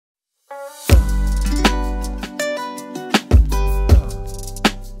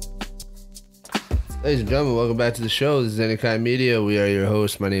Ladies and gentlemen, welcome back to the show. This is Any Kind Media. We are your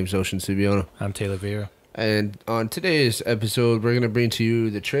hosts. My name is Ocean Sibiano. I'm Taylor Vera. And on today's episode, we're going to bring to you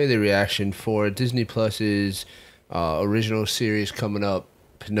the trailer reaction for Disney Plus's original series coming up,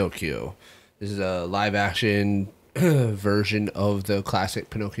 Pinocchio. This is a live-action version of the classic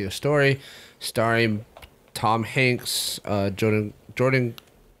Pinocchio story, starring Tom Hanks, Jordan.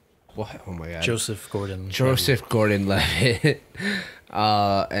 What? Oh my God. Joseph Gordon-Levitt.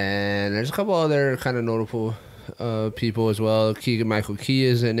 And there's a couple other kind of notable people as well. Keegan-Michael Key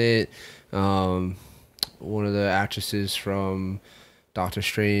is in it. One of the actresses from Doctor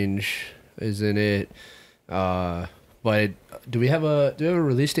Strange is in it. But do we have a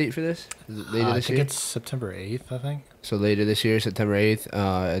release date for this? Is it later this year? I think it's September 8th, I think. So later this year, September 8th,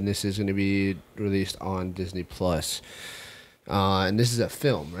 and this is going to be released on Disney Plus. And this is a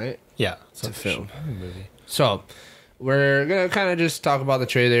film, right? Yeah, it's a film. Movie. So we're gonna kind of just talk about the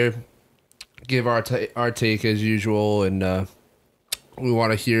trailer, give our take as usual, and we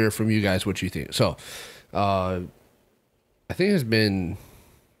want to hear from you guys what you think. So, I think it's been,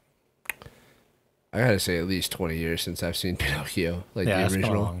 I gotta say, at least 20 years since I've seen Pinocchio, like the original. It's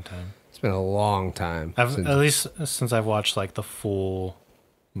been a long time. It's been a long time. At least since I've watched like the full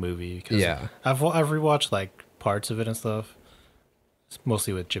movie. Yeah, I've rewatched like parts of it and stuff. It's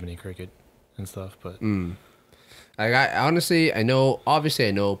mostly with Jiminy Cricket and stuff, but. I honestly, obviously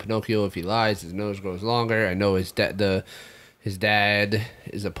I know Pinocchio, if he lies, his nose grows longer. I know his dad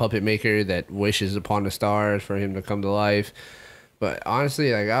is a puppet maker that wishes upon the stars for him to come to life. But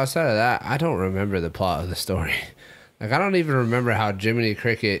honestly, like outside of that, I don't remember the plot of the story. Like I don't even remember how Jiminy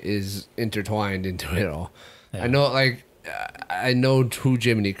Cricket is intertwined into it all. Yeah. I know who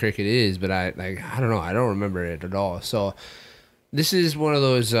Jiminy Cricket is, but I don't know. I don't remember it at all. So this is one of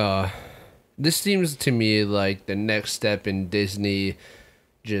those. This seems to me like the next step in Disney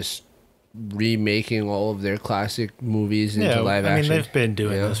just remaking all of their classic movies into live action. I mean, they've been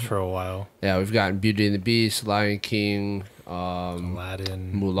doing this for a while. Yeah, we've gotten Beauty and the Beast, Lion King,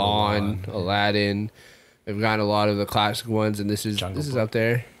 Aladdin, Mulan, Aladdin. We've gotten a lot of the classic ones, and this is up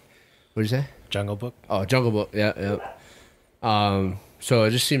there. What did you say? Jungle Book. Oh, Jungle Book. Yeah. So it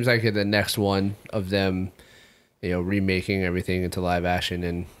just seems like the next one of them, remaking everything into live action.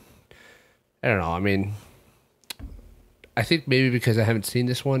 And I don't know. I mean, I think maybe because I haven't seen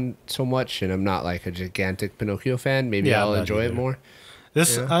this one so much and I'm not like a gigantic Pinocchio fan, maybe I'll enjoy it more.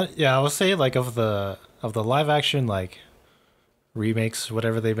 This, I would say like of the live action like remakes,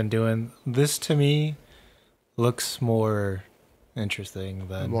 whatever they've been doing, this to me looks more interesting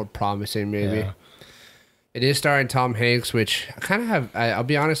than more promising, maybe. Yeah. It is starring Tom Hanks, which I kind of have. I'll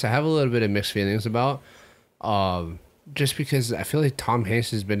be honest, I have a little bit of mixed feelings about. Just because I feel like Tom Hanks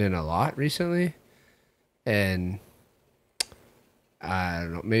has been in a lot recently, and I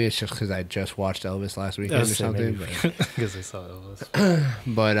don't know, maybe it's just because I just watched Elvis last weekend or something. Because I saw Elvis.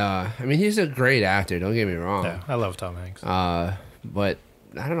 But I mean, he's a great actor. Don't get me wrong. Yeah, I love Tom Hanks. But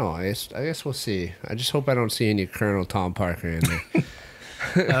I don't know. I guess we'll see. I just hope I don't see any Colonel Tom Parker in there.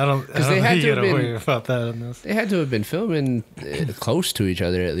 I don't because they had to have worry about that in this. They had to have been filming close to each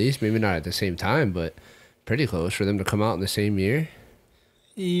other at least. Maybe not at the same time, but pretty close for them to come out in the same year.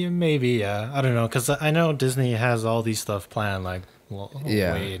 Yeah, maybe, yeah. I don't know, because I know Disney has all these stuff planned, like,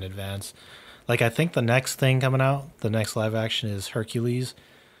 way in advance. Like, I think the next thing coming out, the next live action is Hercules.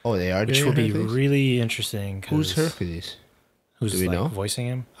 Oh, they are doing Which will be really interesting. Who's Hercules? Who's, Do we know? Voicing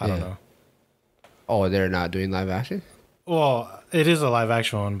him? I don't know. Oh, they're not doing live action? Well, it is a live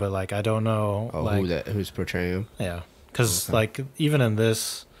action one, but, like, I don't know. Oh, like, who's portraying him? Yeah. Because, like, even in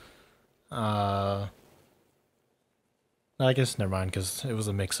this... I guess never mind because it was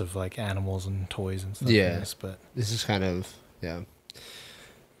a mix of like animals and toys and stuff. Yeah, but this is kind of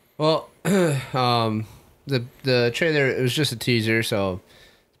Well, the trailer, it was just a teaser, so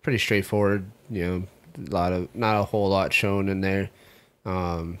it's pretty straightforward. Not a whole lot shown in there.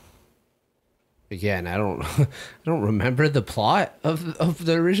 Again, I don't remember the plot of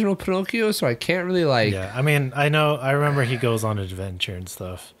the original Pinocchio, so I can't really like. Yeah, I mean, I remember he goes on adventure and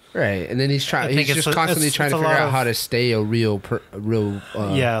stuff. Right, and then he's just constantly trying to figure out how to stay a real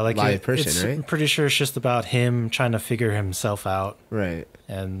live person, right? I'm pretty sure it's just about him trying to figure himself out. Right.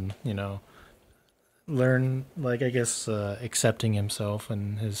 And, learn, like, I guess, accepting himself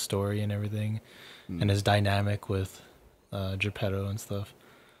and his story and everything, and his dynamic with Geppetto and stuff.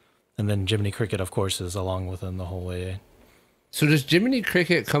 And then Jiminy Cricket, of course, is along with him the whole way. So does Jiminy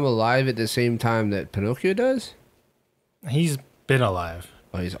Cricket come alive at the same time that Pinocchio does? He's been alive.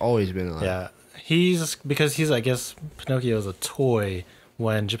 Oh, he's always been alive. Yeah. Because he's, I guess, Pinocchio is a toy.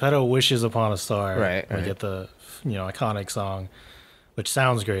 When Geppetto wishes upon a star, right. We get the, iconic song, which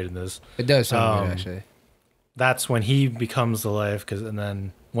sounds great in this. It does sound good, actually. That's when he becomes the life, and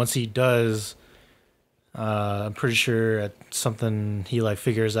then once he does, I'm pretty sure at something he like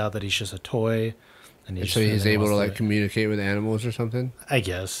figures out that he's just a toy, and So he's able to like communicate with animals or something. I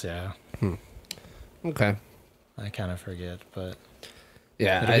guess, yeah. Okay. I kind of forget, but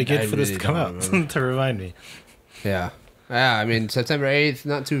Yeah, it'll be good for this to come out to remind me. Yeah. Yeah, I mean, September 8th,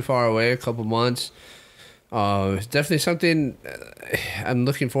 not too far away, a couple months. It's definitely something I'm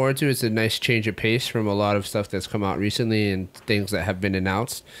looking forward to. It's a nice change of pace from a lot of stuff that's come out recently and things that have been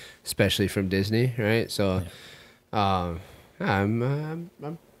announced, especially from Disney, right? So, I'm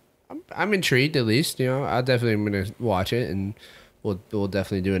intrigued at least. You know, I definitely am gonna watch it, and we'll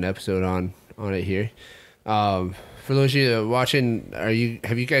definitely do an episode on it here. For those of you that are watching,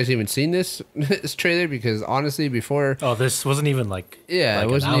 have you guys even seen this trailer? Because honestly, before this wasn't even like it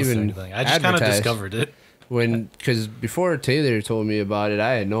wasn't even I just kind of discovered it because before Taylor told me about it,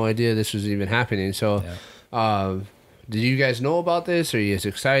 I had no idea this was even happening. So, did you guys know about this? Are you guys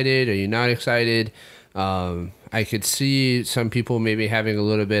excited? Are you not excited? I could see some people maybe having a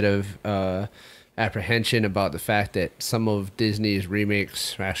little bit of apprehension about the fact that some of Disney's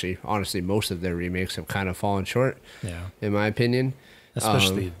remakes, actually, honestly, most of their remakes have kind of fallen short. Yeah, in my opinion,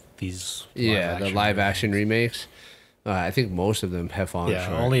 especially these. The live action remakes. I think most of them have fallen short.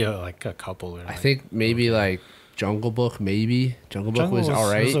 Yeah, only like a couple. I think maybe like Jungle Book. Jungle Book was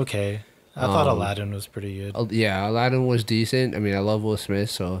all right. Was okay. I thought Aladdin was pretty good. Yeah, Aladdin was decent. I mean, I love Will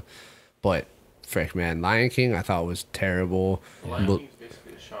Smith, but frick, man, Lion King I thought was terrible. Lion King's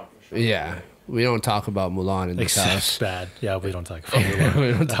basically a shot for shot. Yeah. We don't talk about Mulan in this house. Bad. Yeah, we don't talk about Mulan.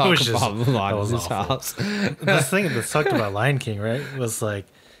 We don't talk about Mulan in this house. The thing that sucked about Lion King, right, was like,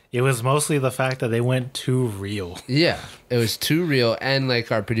 it was mostly the fact that they went too real. Yeah, it was too real. And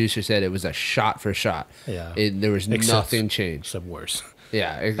like our producer said, it was a shot for shot. Yeah. There was nothing changed. Except worse.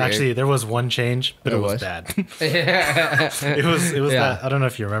 Yeah. Actually, there was one change, but it was bad. It was that, I don't know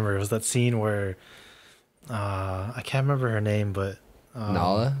if you remember, it was that scene where, I can't remember her name, but...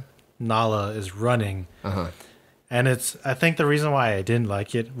 Nala is running. And I think the reason why I didn't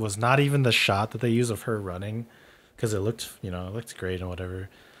like it was not even the shot that they use of her running, because it looked great and whatever.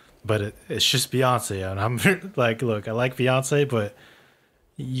 But it's just Beyonce, and I'm like, look, I like Beyonce, but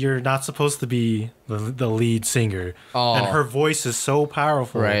you're not supposed to be the lead singer. And her voice is so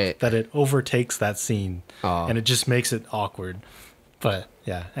powerful that it overtakes that scene, and it just makes it awkward. But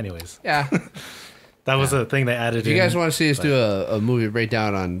yeah, anyways. Yeah. That was a thing they added in. If you guys want to see us do a movie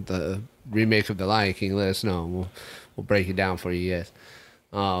breakdown on the remake of The Lion King, let us know. We'll break it down for you guys.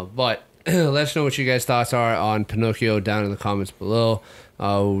 But let us know what you guys' thoughts are on Pinocchio down in the comments below.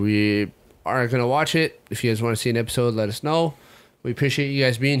 We are going to watch it. If you guys want to see an episode, let us know. We appreciate you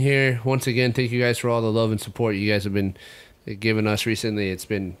guys being here. Once again, thank you guys for all the love and support you guys have been giving us recently. It's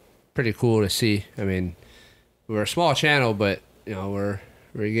been pretty cool to see. I mean, we're a small channel, but you know, we're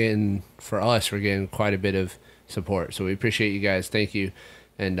getting quite a bit of support. So we appreciate you guys. Thank you.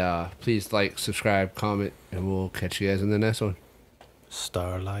 And please like, subscribe, comment, and we'll catch you guys in the next one.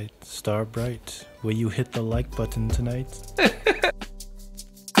 Starlight, star bright, will you hit the like button tonight?